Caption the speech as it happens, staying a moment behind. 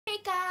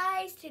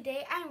guys,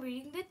 today I'm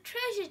reading the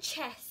treasure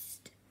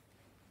chest.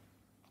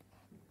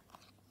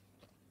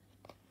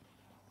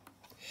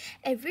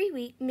 Every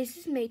week,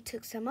 Mrs. May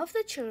took some of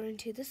the children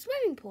to the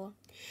swimming pool.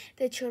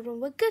 The children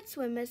were good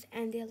swimmers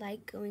and they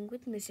liked going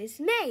with Mrs.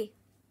 May.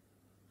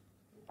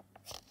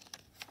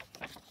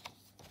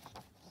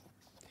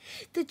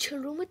 The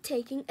children were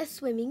taking a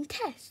swimming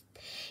test.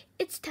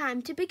 "It's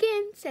time to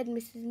begin," said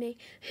Mrs. May.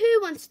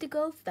 "Who wants to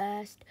go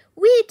first?"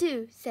 "We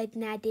do," said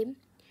Nadim.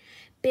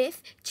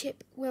 Biff,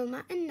 Chip,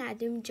 Wilma and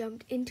Nadim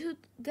jumped into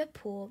the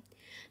pool.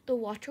 The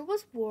water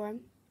was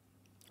warm.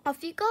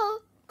 "Off you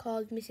go,"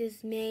 called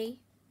Mrs. May.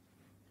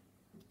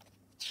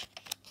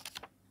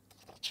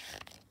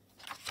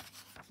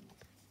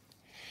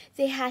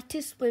 They had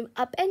to swim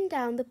up and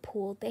down the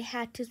pool. They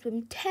had to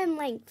swim 10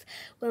 lengths.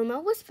 Wilma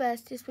was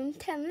first to swim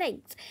 10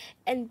 lengths,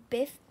 and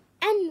Biff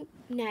and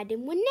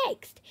Nadim were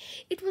next.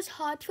 It was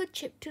hard for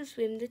Chip to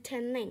swim the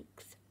 10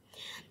 lengths.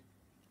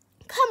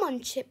 "Come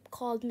on, Chip,"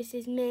 called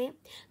Mrs. May.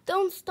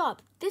 "Don't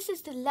stop. This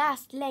is the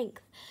last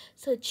length."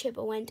 So Chip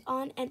went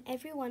on and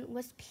everyone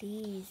was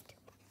pleased.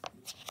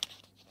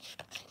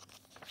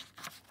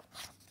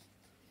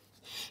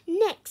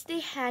 Next, they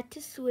had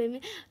to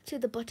swim to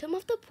the bottom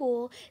of the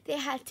pool. They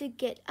had to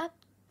get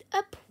up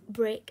a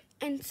brick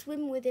and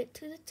swim with it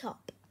to the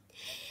top.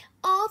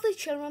 All the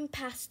children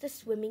passed the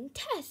swimming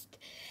test.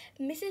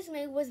 Mrs.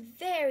 May was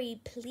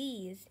very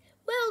pleased.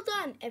 "Well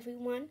done,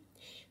 everyone,"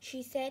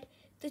 she said.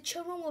 The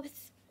children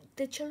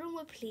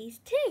were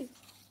pleased too.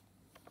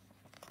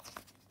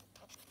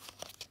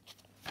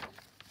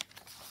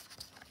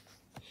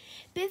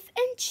 Biff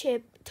and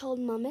Chip told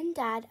Mum and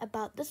Dad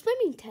about the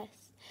swimming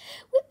test.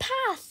 "We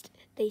passed,"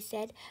 they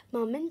said.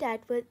 Mum and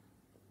Dad were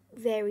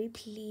very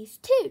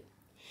pleased too.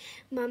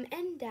 Mum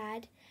and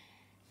Dad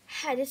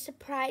had a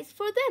surprise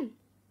for them.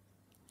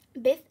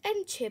 Biff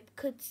and Chip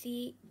couldn't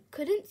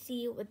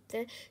see what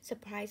the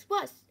surprise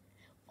was.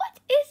 "What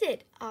is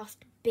it?"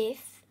 asked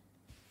Biff.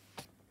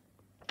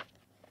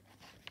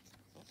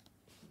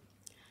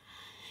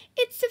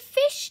 "It's a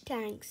fish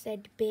tank,"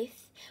 said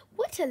Biff.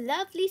 "What a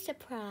lovely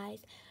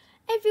surprise."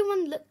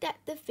 Everyone looked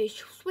at the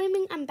fish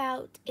swimming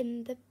about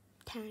in the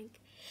tank.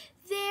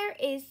 "There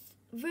is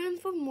room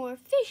for more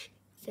fish,"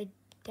 said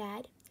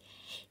Dad.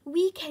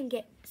 "We can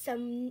get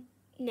some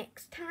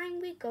next time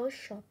we go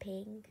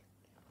shopping."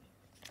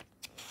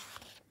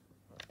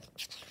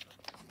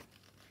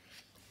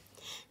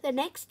 The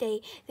next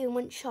day, they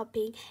went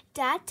shopping.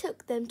 Dad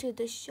took them to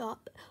the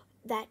shop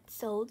that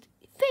sold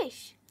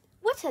fish.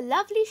 "What a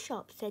lovely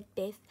shop," said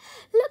Biff.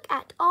 "Look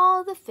at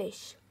all the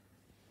fish."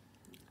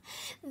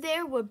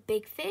 There were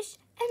big fish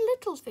and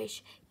little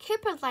fish.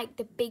 Kipper liked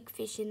the big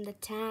fish in the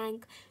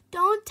tank.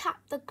 "Don't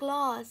tap the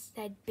glass,"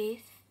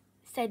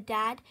 said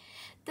Dad.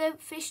 "The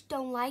fish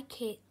don't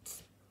like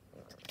it."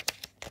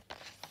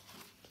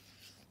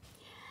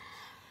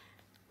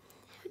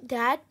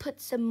 Dad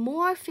put some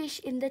more fish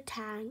in the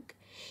tank.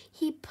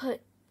 He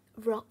put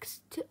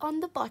rocks on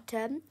the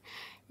bottom.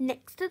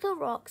 Next to the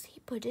rocks, he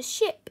put a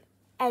ship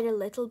and a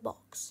little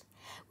box.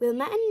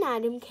 Wilma and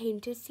Nadim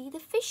came to see the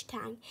fish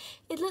tank.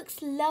 "It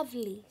looks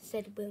lovely,"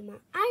 said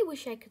Wilma. "I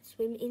wish I could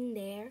swim in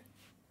there."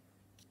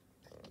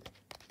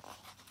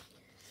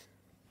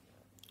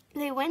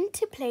 They went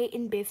to play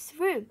in Biff's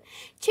room.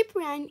 Chip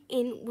ran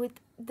in with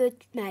the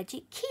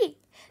magic key.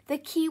 The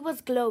key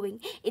was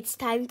glowing. "It's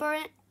time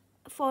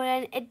for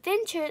an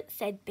adventure,"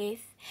 said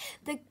Biff.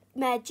 The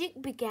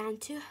magic began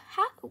to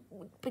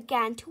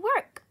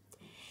work.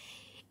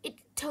 It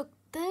took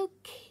the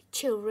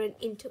children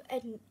into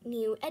a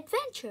new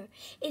adventure.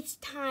 It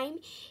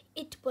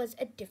was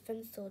a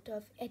different sort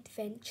of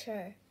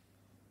adventure.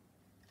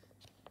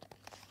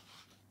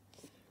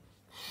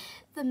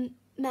 The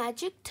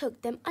magic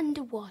took them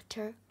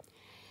underwater.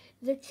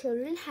 The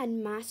children had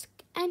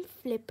masks and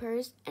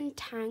flippers and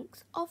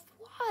tanks of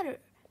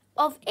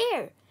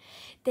air.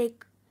 They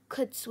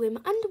could swim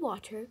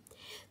underwater.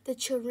 The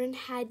children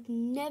had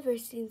never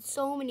seen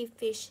so many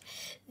fish.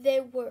 They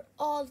were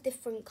all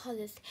different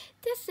colors.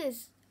 "This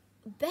is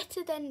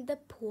better than the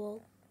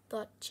pool,"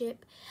 thought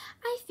Chip.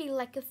 "I feel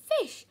like a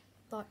fish,"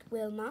 thought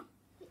Wilma.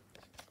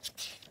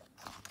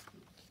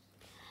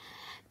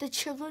 The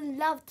children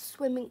loved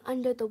swimming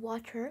under the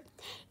water.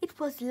 It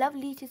was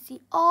lovely to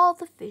see all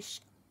the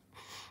fish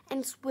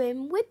and to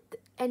swim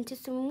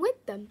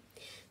with them.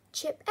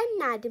 Chip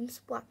and Nadim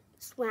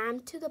swam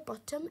to the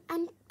bottom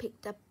and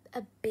picked up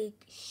a big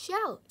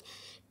shell.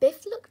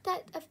 Biff looked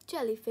at a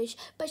jellyfish,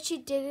 but she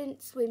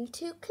didn't swim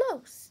too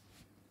close.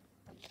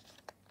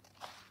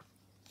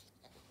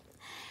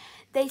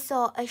 They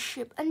saw a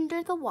ship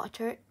under the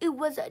water. It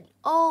was an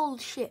old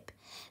ship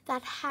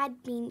that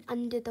had been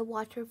under the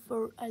water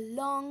for a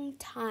long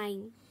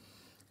time.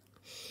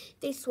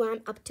 They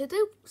swam up to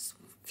the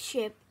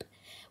ship.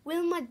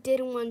 Wilma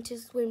didn't want to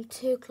swim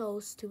too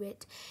close to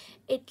it.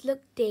 It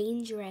looked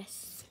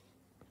dangerous.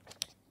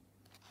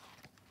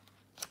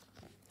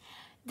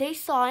 They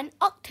saw an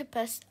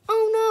octopus.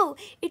 Oh no,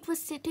 it was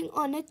sitting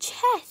on a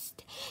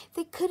chest.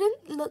 They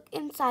couldn't look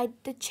inside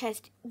the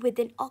chest with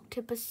an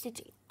octopus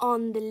sitting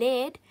on the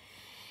lid.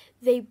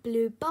 They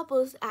blew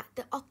bubbles at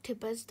the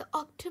octopus. The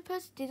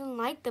octopus didn't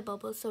like the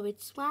bubbles, so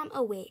it swam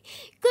away.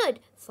 Good,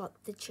 thought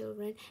the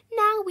children.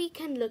 Now we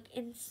can look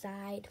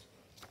inside.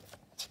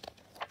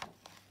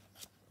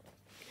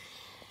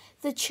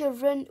 The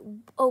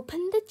children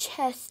opened the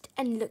chest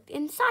and looked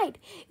inside.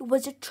 It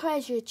was a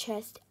treasure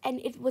chest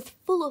and it was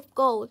full of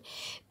gold.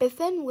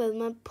 Biff and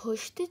Wilma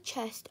pushed the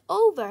chest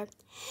over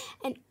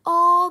and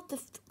all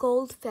the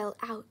gold fell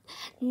out.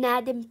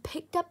 Nadim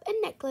picked up a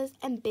necklace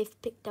and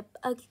Biff picked up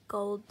a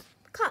gold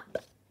cup.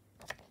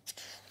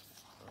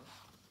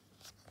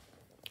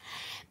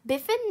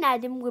 Biff and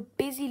Nadim were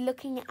busy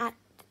looking at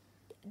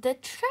the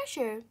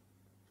treasure.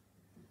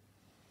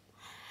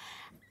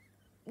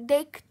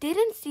 They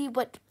didn't see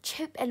what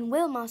Chip and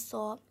Wilma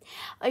saw.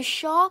 A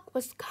shark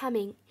was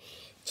coming.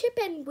 Chip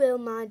and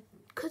Wilma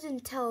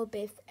couldn't tell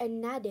Biff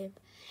and Nadim.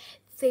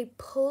 They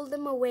pulled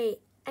them away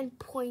and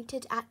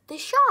pointed at the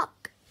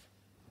shark.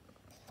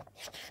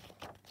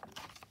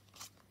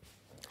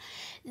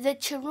 The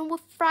children were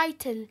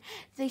frightened.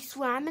 They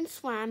swam and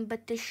swam,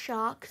 but the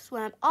shark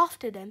swam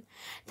after them.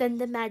 Then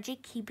the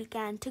magic key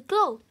began to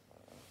glow.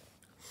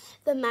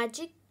 The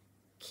magic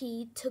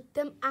key took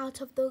them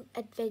out of the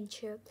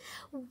adventure.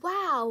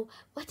 Wow,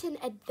 what an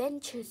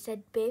adventure,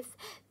 said Biff.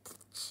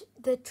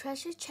 The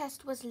treasure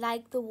chest was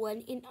like the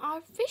one in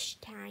our fish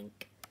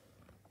tank.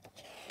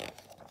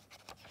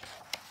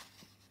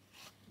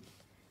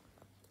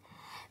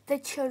 The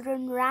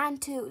children ran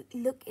to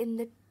look in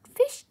the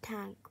fish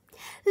tank.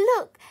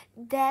 Look,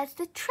 there's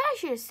the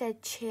treasure,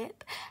 said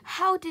Chip.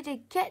 How did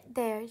it get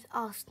there?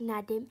 Asked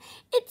Nadim.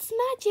 It's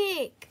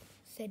magic,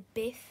 said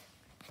Biff.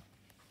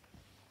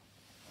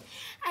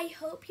 I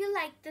hope you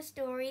liked the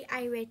story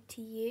I read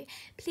to you.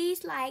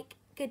 Please like.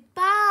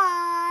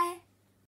 Goodbye.